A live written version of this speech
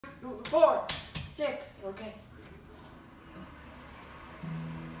4, 6. Okay.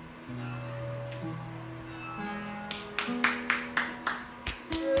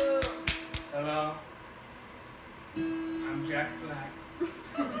 Hello. I'm Jack Black.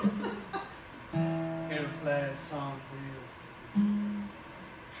 Here to play a song for you.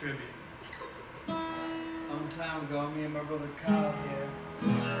 Tribute. A long time ago, me and my brother Kyle here,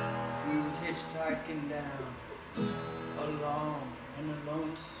 we was hitchhiking down a long and a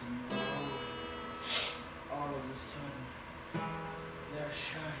lonesome road. All of a sudden, there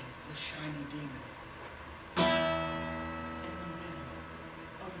shined the shiny demon in the middle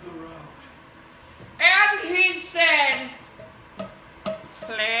of the road. And he said,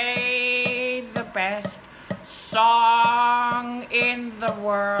 play the best song in the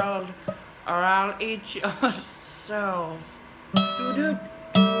world, or I'll eat your souls.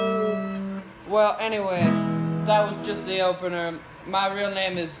 Well, anyway, that was just the opener. My real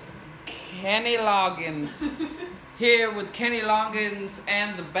name is Kenny Loggins. Here with Kenny Loggins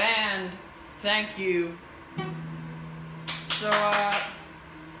and the band. Thank you. So,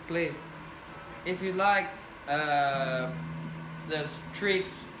 please, if you'd like, there's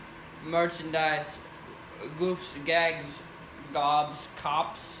treats, merchandise, goofs, gags, gobs,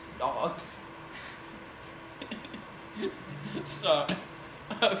 cops, dogs. So,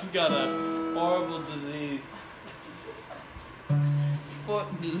 I've got a horrible disease.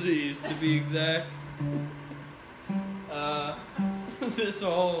 Foot disease, to be exact. This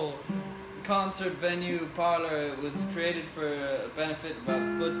whole concert venue parlor was created for a benefit about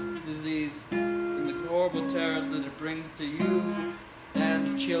foot disease and the horrible terrors that it brings to you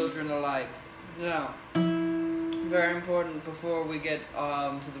and children alike. Now, very important before we get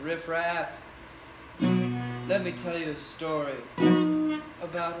to the riff-raff, let me tell you a story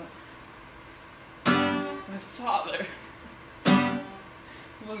about my father.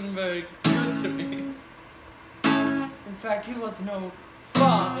 He wasn't very good to me. In fact, he was no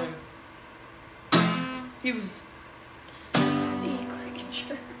father. He was a sea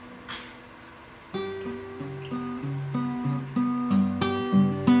creature.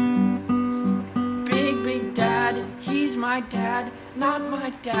 Big dad, he's my dad, not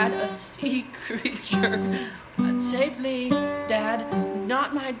my dad, a sea creature. Safely, dad,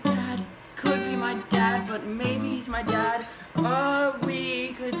 not my dad. Could be my dad, but maybe he's my dad.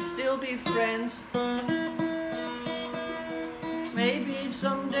 We could still be friends. Maybe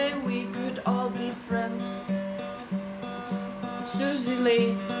someday we could all be friends. Susie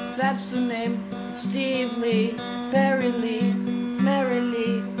Lee, that's the name. Steve Lee, Barry Lee, Mary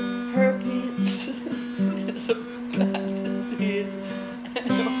Lee, herpes is a bad disease.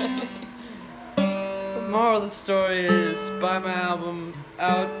 Anyway, the moral of the story is buy my album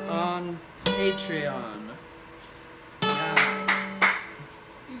out on Patreon.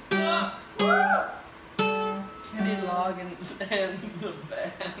 You suck! Kenny Loggins and the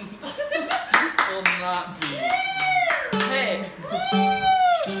band will not be. Hey!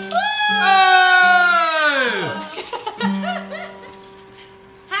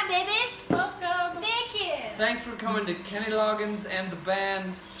 Hi, babies! Welcome! Thank you! Thanks for coming to Kenny Loggins and the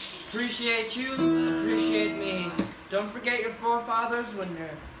band. Appreciate you, appreciate me. Don't forget your forefathers when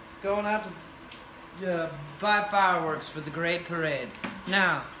you're going out to buy fireworks for the great parade.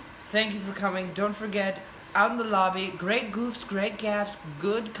 Now, thank you for coming. Don't forget, out in the lobby, great goofs, great gaffs,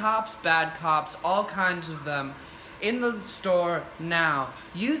 good cops, bad cops, all kinds of them. In the store now.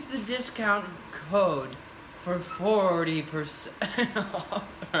 Use the discount code for 40% off.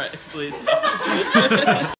 Alright, please stop.